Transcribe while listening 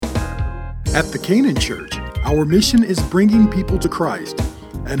At the Canaan Church, our mission is bringing people to Christ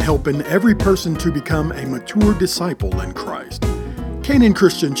and helping every person to become a mature disciple in Christ. Canaan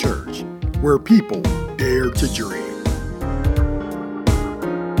Christian Church, where people dare to dream.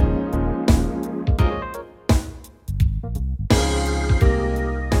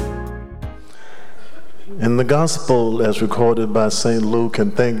 In the gospel as recorded by St. Luke,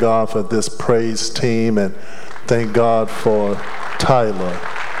 and thank God for this praise team, and thank God for Tyler.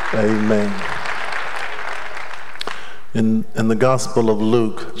 Amen. In the gospel of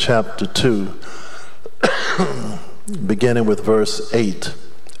Luke, chapter 2, beginning with verse 8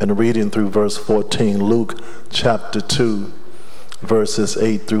 and reading through verse 14, Luke chapter 2, verses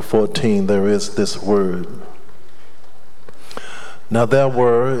 8 through 14, there is this word. Now there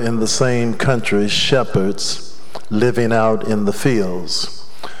were in the same country shepherds living out in the fields,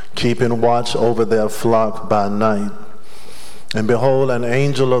 keeping watch over their flock by night. And behold, an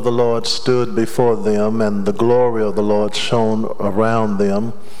angel of the Lord stood before them, and the glory of the Lord shone around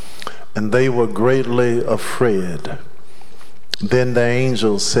them, and they were greatly afraid. Then the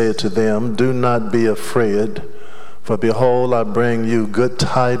angel said to them, "Do not be afraid, for behold, I bring you good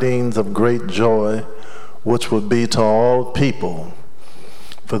tidings of great joy, which will be to all people.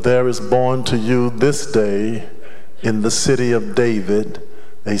 For there is born to you this day in the city of David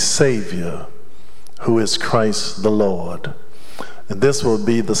a Savior, who is Christ the Lord. And this will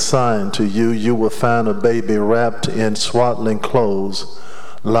be the sign to you. You will find a baby wrapped in swaddling clothes,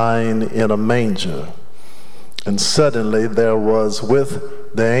 lying in a manger." And suddenly there was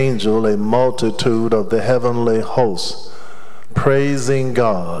with the angel a multitude of the heavenly hosts, praising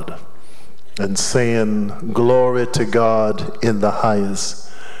God and saying, "Glory to God in the highest,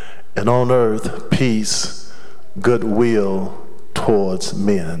 and on earth peace, goodwill towards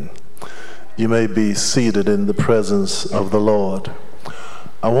men." You may be seated in the presence of the Lord.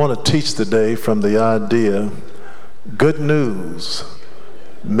 I want to teach today from the idea, good news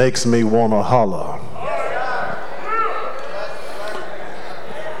makes me want to holler.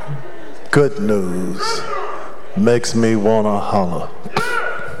 Good news makes me want to holler.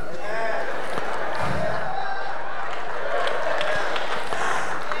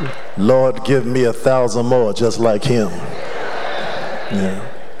 Lord, give me 1,000 more just like him. Yeah.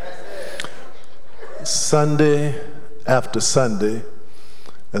 Sunday after Sunday,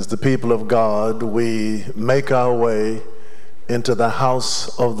 as the people of God, we make our way into the house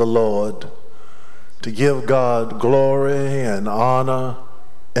of the Lord to give God glory and honor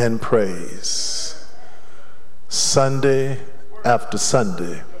and praise. Sunday after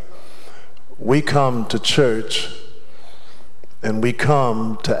Sunday, we come to church and we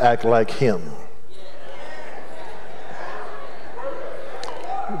come to act like him.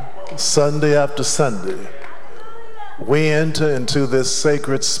 Sunday after Sunday, we enter into this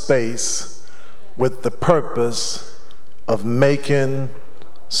sacred space with the purpose of making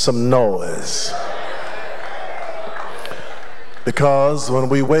some noise. Because when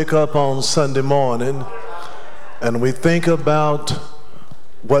we wake up on Sunday morning and we think about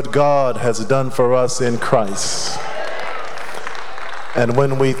what God has done for us in Christ, and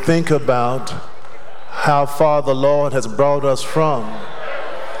when we think about how far the Lord has brought us from,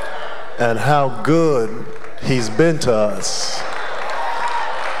 and how good he's been to us.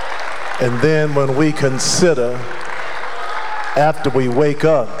 And then when we consider, after we wake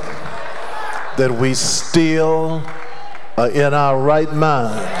up, that we still are in our right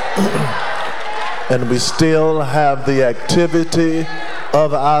mind, and we still have the activity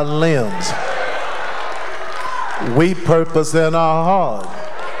of our limbs, we purpose in our heart,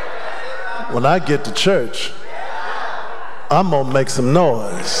 when I get to church, I'm gonna make some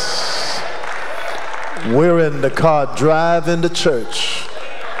noise. We're in the car driving to church,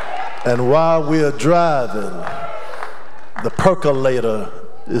 and while we are driving, the percolator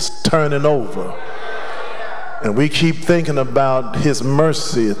is turning over, and we keep thinking about his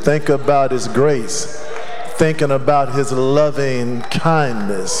mercy, think about his grace, thinking about his loving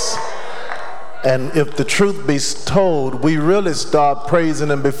kindness. And if the truth be told, we really start praising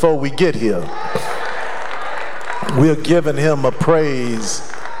him before we get here. We're giving him a praise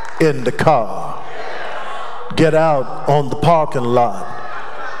in the car. Get out on the parking lot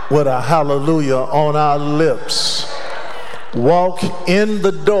with a hallelujah on our lips. Walk in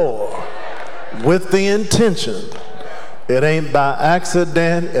the door with the intention. It ain't by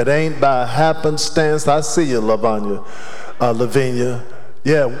accident. It ain't by happenstance. I see you, Lavinia.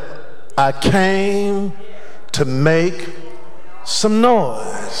 Yeah, I came to make some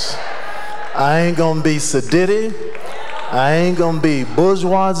noise. I ain't gonna be sedity. I ain't gonna be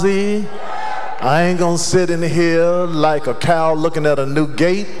bourgeoisie. I ain't gonna sit in here like a cow looking at a new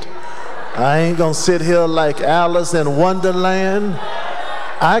gate. I ain't gonna sit here like Alice in Wonderland.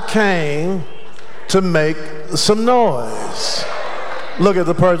 I came to make some noise. Look at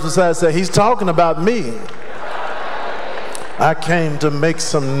the person beside and say, he's talking about me. I came to make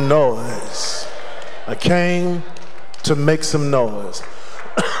some noise. I came to make some noise.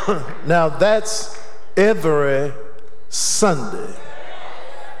 Now that's every Sunday.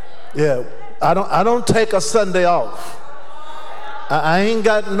 Yeah, I don't take a Sunday off. I ain't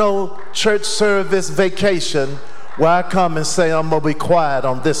got no church service vacation where I come and say I'm gonna be quiet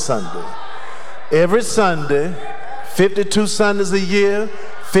on this Sunday. Every Sunday, 52 Sundays a year,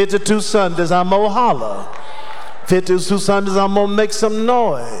 52 Sundays I'm gonna holler. 52 Sundays I'm gonna make some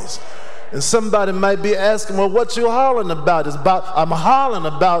noise. And somebody might be asking, well, what you hollering about? I'm hollering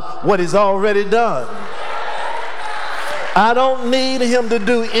about what he's already done. I don't need him to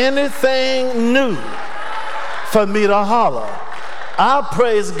do anything new for me to holler. I'll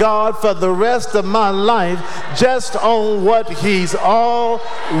praise God for the rest of my life just on what he's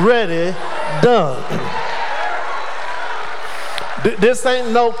already done. This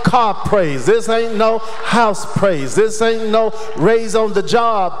ain't no car praise. This ain't no house praise. This ain't no raise on the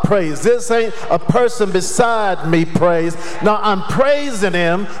job praise. This ain't a person beside me praise. No, I'm praising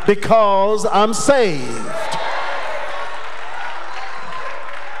him because I'm saved.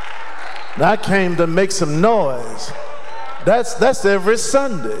 I came to make some noise. That's every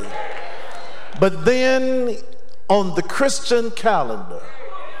Sunday. But then on the Christian calendar,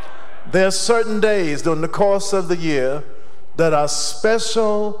 there are certain days during the course of the year that are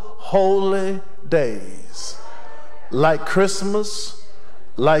special holy days, like Christmas,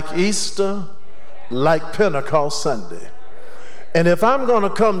 like Easter, like Pentecost Sunday. And if I'm going to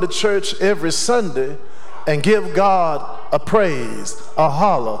come to church every Sunday and give God a praise, a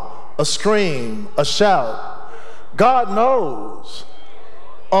holler, a scream, a shout, God knows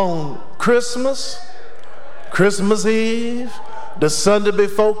on Christmas, Christmas Eve, the Sunday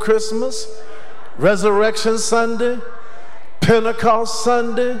before Christmas, Resurrection Sunday, Pentecost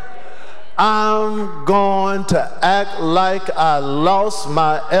Sunday, I'm going to act like I lost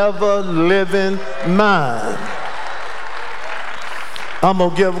my ever-living mind. I'm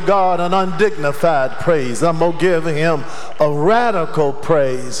going to give God an undignified praise. I'm going to give him a radical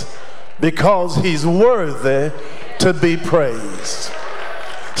praise because he's worthy to be praised.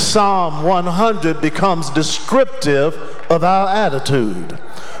 Psalm 100 becomes descriptive of our attitude.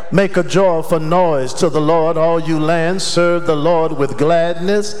 Make a joyful noise to the Lord, all you lands. Serve the Lord with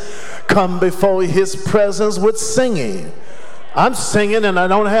gladness. Come before his presence with singing. I'm singing and I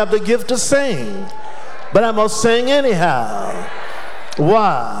don't have the gift to sing, but I'm going to sing anyhow.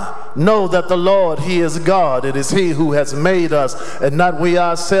 Why? Know that the Lord, he is God. It is he who has made us and not we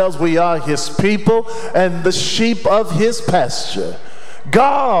ourselves. We are his people and the sheep of his pasture.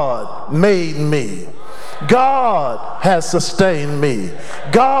 God made me. God has sustained me.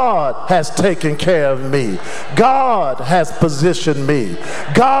 God has taken care of me. God has positioned me.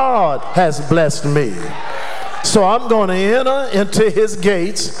 God has blessed me. So I'm going to enter into his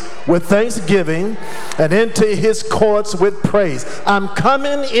gates with thanksgiving and into his courts with praise. I'm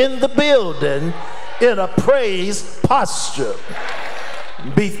coming in the building in a praise posture.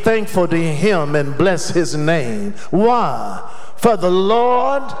 Be thankful to him and bless his name. Why? For the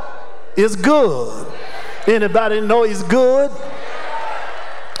Lord is good. Anybody know he's good?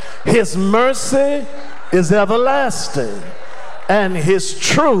 His mercy is everlasting, and his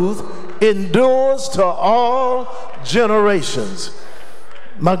truth endures to all generations.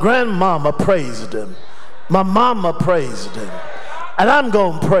 My grandmama praised him. My mama praised him. And I'm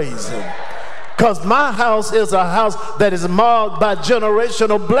going to praise him. Because my house is a house that is marked by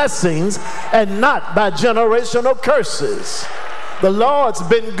generational blessings and not by generational curses. The Lord's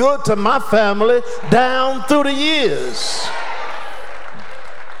been good to my family down through the years.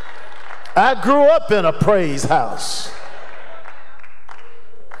 I grew up in a praise house.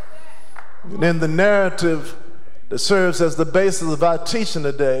 And in the narrative that serves as the basis of our teaching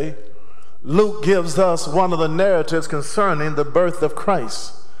today, Luke gives us one of the narratives concerning the birth of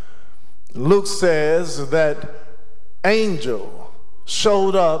Christ. Luke says that angel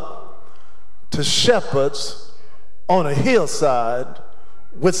showed up to shepherds on a hillside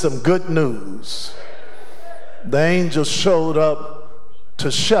with some good news. The angel showed up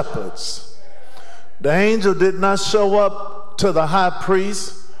to shepherds. The angel did not show up to the high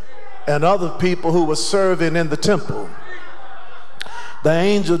priest and other people who were serving in the temple. The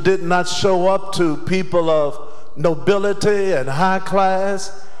angel did not show up to people of nobility and high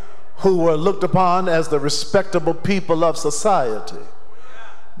class who were looked upon as the respectable people of society.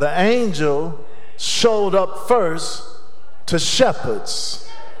 The angel showed up first to shepherds.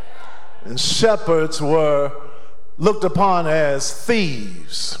 And shepherds were looked upon as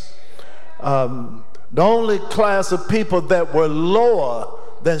thieves. The only class of people that were lower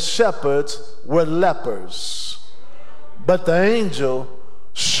than shepherds were lepers. But the angel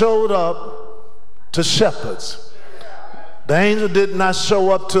showed up to shepherds. The angel did not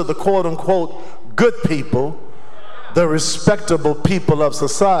show up to the quote-unquote good people, the respectable people of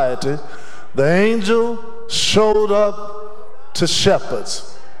society. The angel showed up to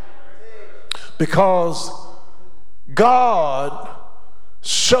shepherds because God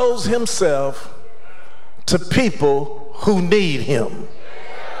shows himself to people who need him.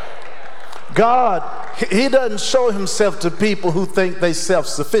 God, he doesn't show himself to people who think they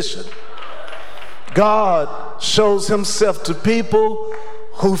self-sufficient. God shows himself to people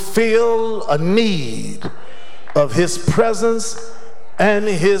who feel a need of his presence and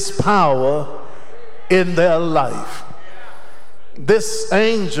his power in their life. This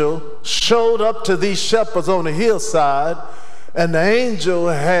angel showed up to these shepherds on the hillside, and the angel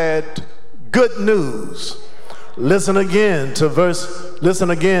had good news. Listen again to verse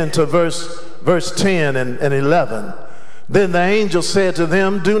 10 and 11. Then the angel said to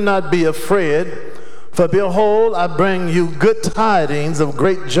them, "Do not be afraid, for behold, I bring you good tidings of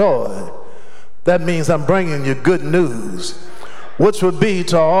great joy." That means I'm bringing you good news, which will be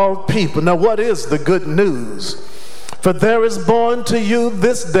to all people. Now, what is the good news? For there is born to you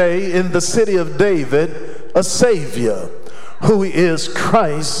this day in the city of David a Savior, who is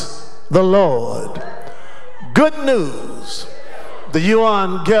Christ the Lord. Good news, the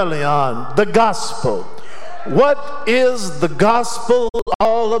euangelion, the gospel. What is the gospel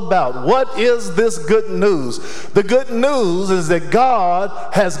all about? What is this good news? The good news is that God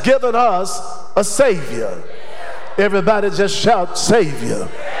has given us a Savior. Everybody just shout, Savior.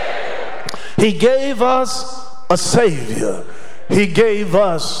 He gave us a Savior. He gave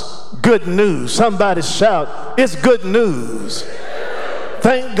us good news. Somebody shout, it's good news.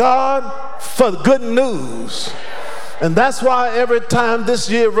 Thank God for good news. And that's why every time this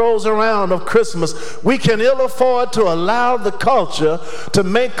year rolls around of Christmas, we can ill afford to allow the culture to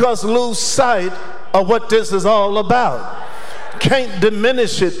make us lose sight of what this is all about. Can't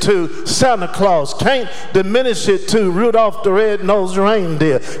diminish it to Santa Claus. Can't diminish it to Rudolph the Red-Nosed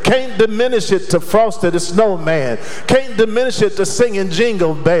Reindeer. Can't diminish it to Frosty the Snowman. Can't diminish it to singing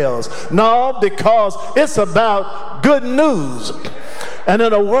jingle bells. No, because it's about good news. And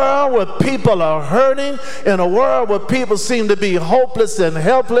in a world where people are hurting, in a world where people seem to be hopeless and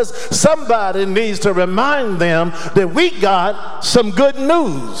helpless, somebody needs to remind them that we got some good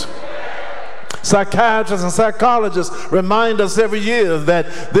news. Psychiatrists and psychologists remind us every year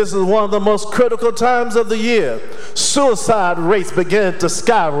that this is one of the most critical times of the year. Suicide rates began to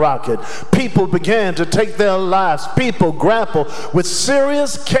skyrocket. People began to take their lives. People grapple with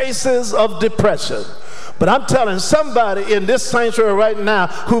serious cases of depression. But I'm telling somebody in this sanctuary right now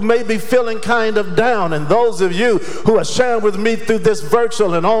who may be feeling kind of down, and those of you who are sharing with me through this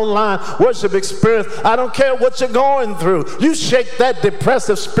virtual and online worship experience, I don't care what you're going through. You shake that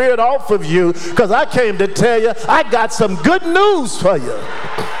depressive spirit off of you, because I came to tell you I got some good news for you.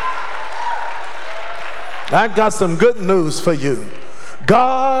 I got some good news for you.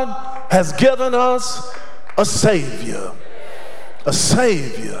 God has given us a Savior. A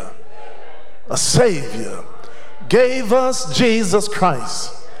Savior. A Savior. Gave us Jesus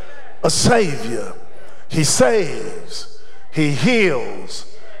Christ. A Savior. He saves. He heals.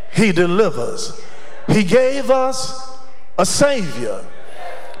 He delivers. He gave us a Savior.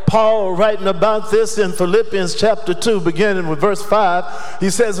 Paul, writing about this in Philippians chapter 2, beginning with verse 5, he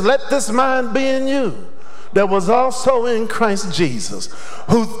says, "Let this mind be in you, that was also in Christ Jesus,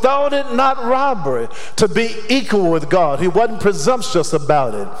 who thought it not robbery to be equal with God." He wasn't presumptuous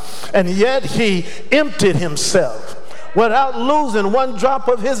about it. And yet he emptied himself without losing one drop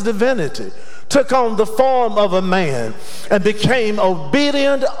of his divinity, took on the form of a man, and became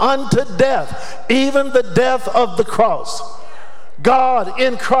obedient unto death, even the death of the cross. God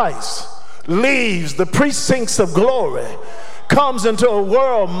in Christ leaves the precincts of glory, comes into a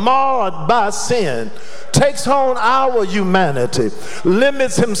world marred by sin, takes on our humanity,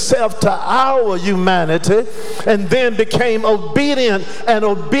 limits himself to our humanity, and then became obedient and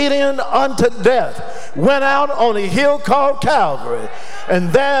obedient unto death. Went out on a hill called Calvary,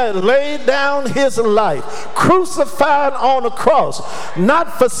 and there laid down his life, crucified on a cross,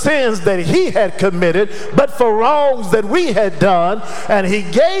 not for sins that he had committed, but for wrongs that we had done. And he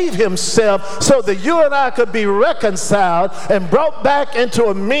gave himself so that you and I could be reconciled and brought back into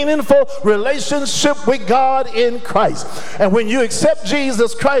a meaningful relationship with God in Christ. And when you accept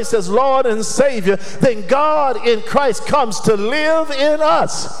Jesus Christ as Lord and Savior, then God in Christ comes to live in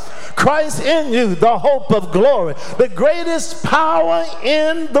us. Christ in you, the hope of glory. The greatest power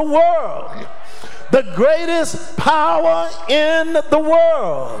in the world. The greatest power in the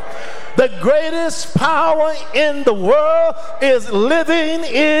world. The greatest power in the world is living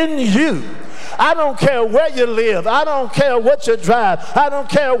in you. I don't care where you live. I don't care what you drive. I don't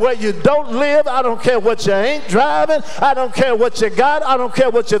care where you don't live. I don't care what you ain't driving. I don't care what you got. I don't care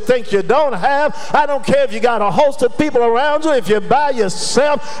what you think you don't have. I don't care if you got a host of people around you. If you're by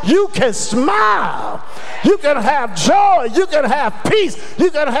yourself, you can smile. You can have joy. You can have peace. You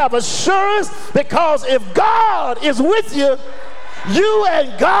can have assurance, because if God is with you, you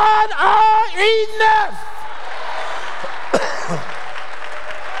and God are enough.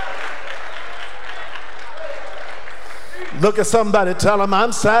 Look at somebody, tell them,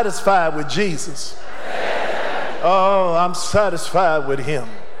 I'm satisfied with Jesus. Oh, I'm satisfied with him.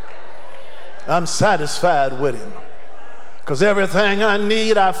 I'm satisfied with him. Because everything I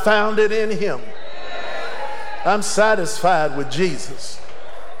need, I found it in him. I'm satisfied with Jesus.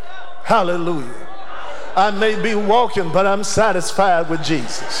 Hallelujah. I may be walking, but I'm satisfied with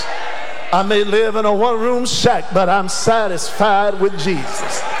Jesus. I may live in a one-room shack, but I'm satisfied with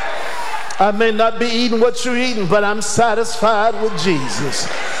Jesus. I may not be eating what you're eating, but I'm satisfied with Jesus.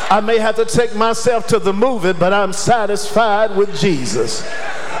 I may have to take myself to the movie, but I'm satisfied with Jesus.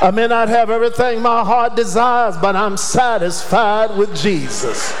 I may not have everything my heart desires, but I'm satisfied with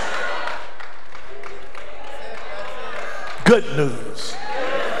Jesus. Good news.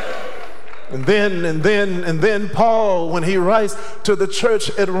 And then Paul, when he writes to the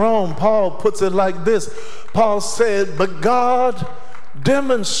church at Rome, Paul puts it like this. Paul said, but God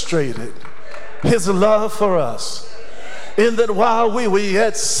demonstrated his love for us, in that while we were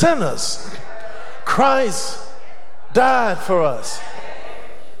yet sinners, Christ died for us.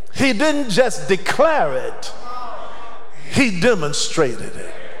 He didn't just declare it, he demonstrated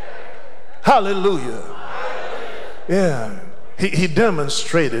it. Hallelujah. Yeah, he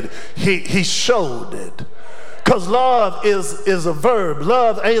demonstrated it. He showed it. Because love is a verb.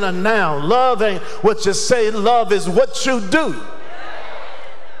 Love ain't a noun. Love ain't what you say. Love is what you do.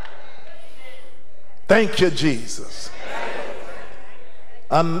 Thank you, Jesus.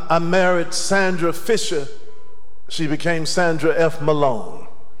 I married Sandra Fisher. She became Sandra F. Malone.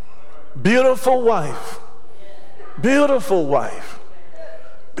 Beautiful wife. Beautiful wife.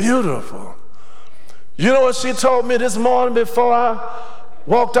 Beautiful. You know what she told me this morning before I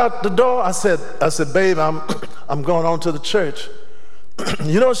walked out the door? I said, babe, I'm going on to the church.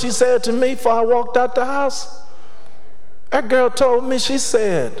 You know what she said to me before I walked out the house? That girl told me, she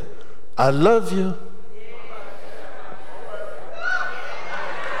said, I love you.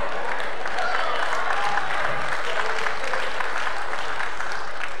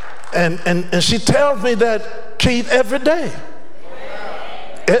 And she tells me that, Keith, every day.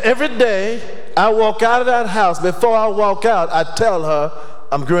 Every day I walk out of that house, before I walk out, I tell her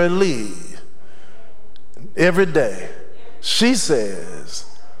I'm going to leave. Every day. She says,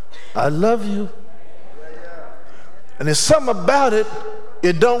 I love you. And there's something about it,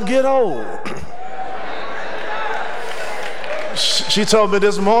 it don't get old. She told me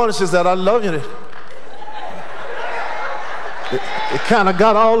this morning, she said, I love you. It kind of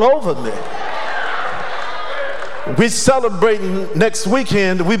got all over me. We're celebrating next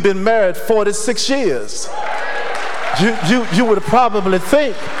weekend. We've been married 46 years. You would probably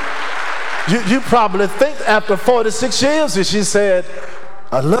think, you probably think after 46 years, and she said,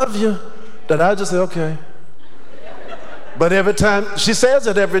 I love you, that I just say, okay. But every time, she says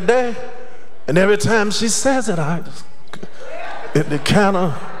it every day, and every time she says it, it kind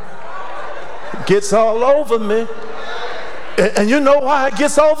of gets all over me. And you know why it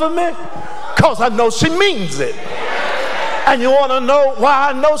gets over me? Because I know she means it. And you want to know why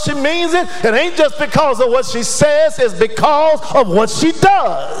I know she means it? It ain't just because of what she says, it's because of what she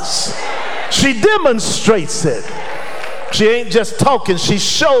does. She demonstrates it. She ain't just talking, she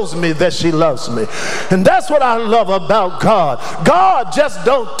shows me that she loves me. And that's what I love about God. God just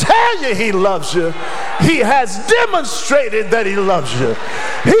don't tell you he loves you. He has demonstrated that he loves you.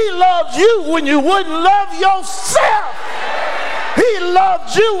 He loved you when you wouldn't love yourself. He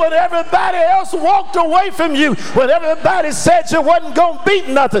loved you when everybody else walked away from you, when everybody said you wasn't going to beat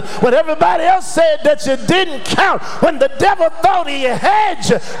nothing, when everybody else said that you didn't count, when the devil thought he had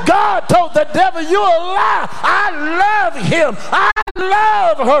you. God told the devil, you're a lie. I love him. I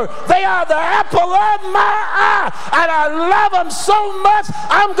love her. They are the apple of my eye, and I love them so much,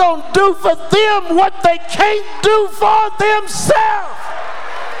 I'm going to do for them what they can't do for themselves.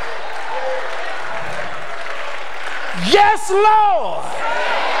 Yes, Lord.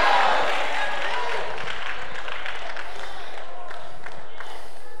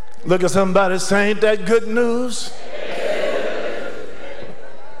 Look at somebody saying, ain't that good news?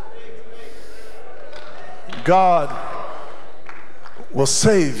 God will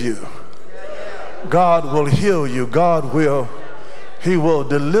save you. God will heal you. He will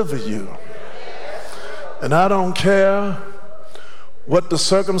deliver you. And I don't care what the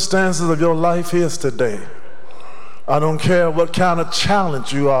circumstances of your life is today. I don't care what kind of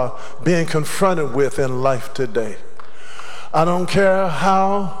challenge you are being confronted with in life today. I don't care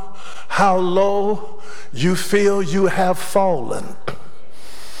how low you feel you have fallen.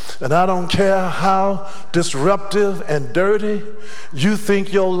 And I don't care how disruptive and dirty you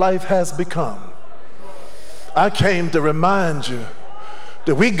think your life has become. I came to remind you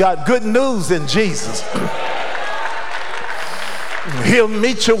that we got good news in Jesus. He'll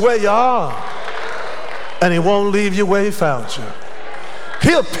meet you where you are, and he won't leave you where he found you.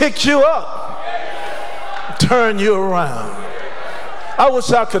 He'll pick you up, turn you around. I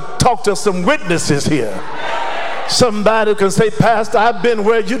wish I could talk to some witnesses here. Somebody can say, Pastor, I've been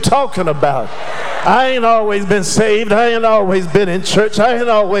where you talking about. I ain't always been saved. I ain't always been in church. I ain't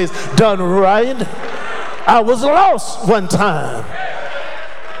always done right. I was lost one time.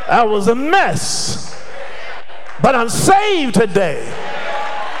 I was a mess. But I'm saved today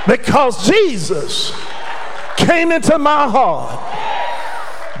because Jesus came into my heart.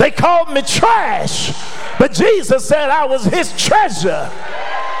 They called me trash, but Jesus said I was his treasure.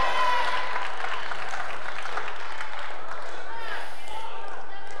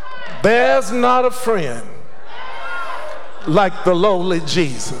 There's not a friend like the lowly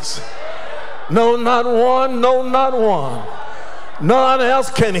Jesus. No, not one. No, not one. None else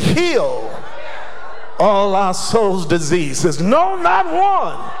can heal all our soul's diseases. No, not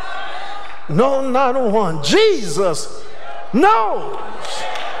one. No, not one. Jesus knows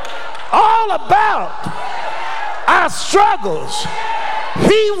all about our struggles.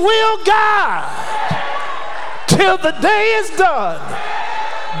 He will guide till the day is done.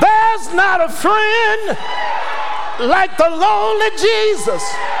 There's not a friend like the lowly Jesus.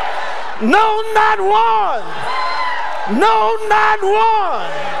 No, not one. No, not one.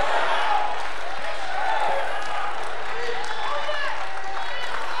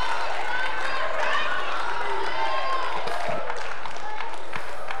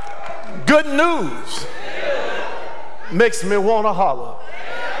 Good news makes me want to holler.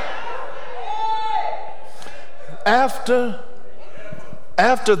 After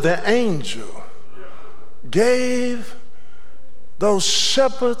the angel gave those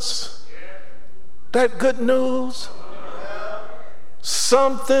shepherds that good news,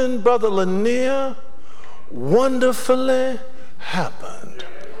 something, Brother Lanier, wonderfully happened.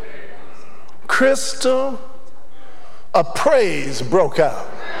 Crystal, a praise broke out.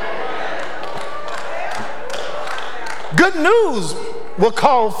 Good news will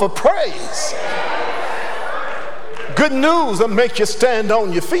call for praise. Good news will make you stand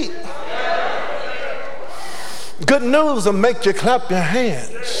on your feet. Good news will make you clap your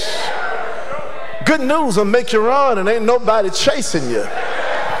hands. Good news will make you run and ain't nobody chasing you.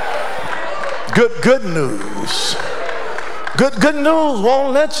 Good news. Good news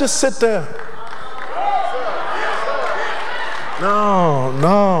won't let you sit there.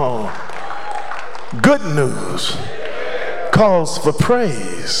 No. Good news calls for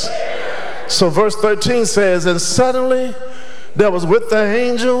praise. So verse 13 says, and suddenly there was with the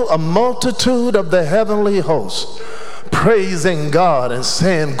angel a multitude of the heavenly host, praising God and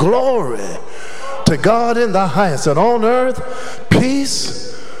saying, glory to God in the highest, and on earth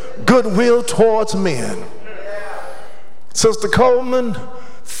peace, goodwill towards men. Sister Coleman,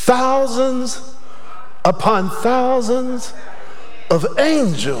 thousands upon thousands of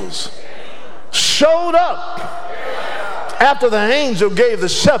angels showed up after the angel gave the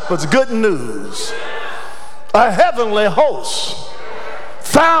shepherds good news. A heavenly host,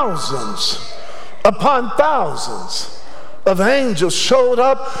 thousands upon thousands of angels showed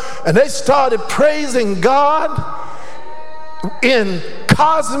up, and they started praising God in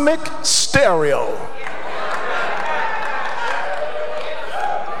cosmic stereo.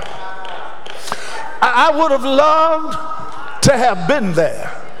 I would have loved to have been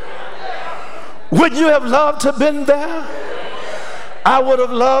there. Would you have loved to have been there? I would have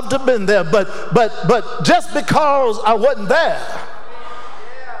loved to have been there, but just because I wasn't there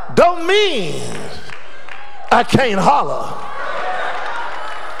don't mean I can't holler.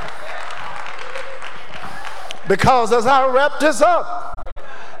 Because as I wrap this up,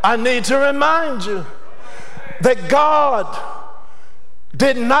 I need to remind you that God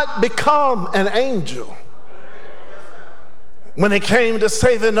did not become an angel when it came to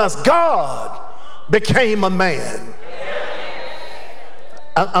saving us. God became a man.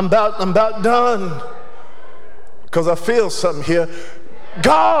 I'm about done because I feel something here.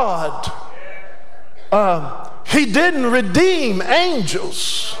 God, he didn't redeem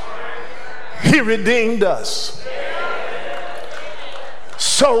angels. He redeemed us.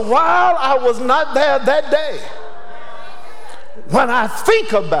 So while I was not there that day, when I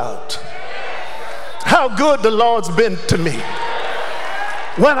think about how good the Lord's been to me,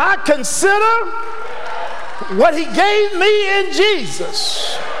 when I consider what he gave me in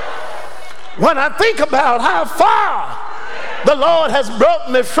Jesus, when I think about how far the Lord has brought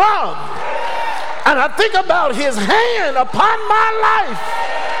me from, and I think about his hand upon my life,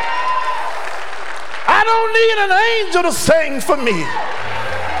 I don't need an angel to sing for me.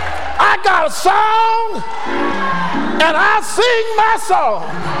 I got a song, and I sing my song.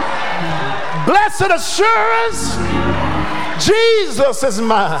 Blessed assurance, Jesus is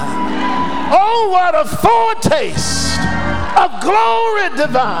mine. Oh, what a foretaste of glory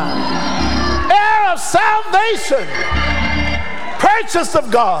divine, heir of salvation, purchased of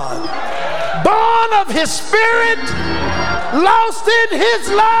God, born of his Spirit, lost in his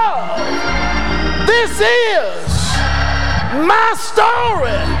love. This is my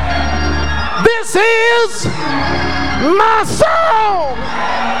story. This is my song.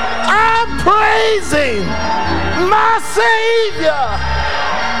 I'm praising my Savior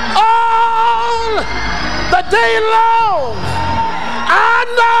all the day long. I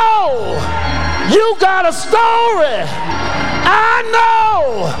know you got a story. I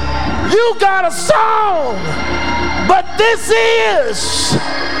know you got a song. But this is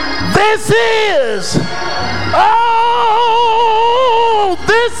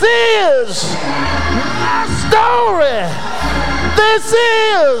my story. This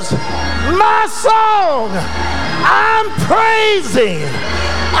is my song. I'm praising.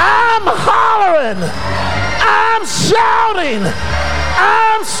 I'm hollering. I'm shouting.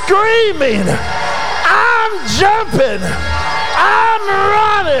 I'm screaming. I'm jumping. I'm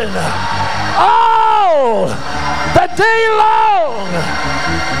running. All the day long.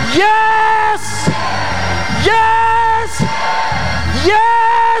 Yes. Yes.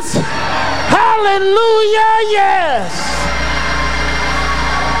 Yes. Hallelujah. Yes.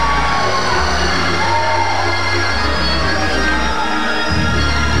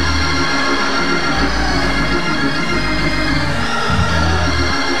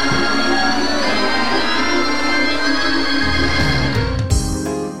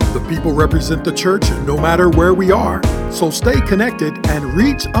 People represent the church no matter where we are. So stay connected and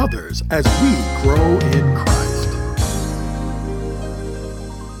reach others as we grow in Christ.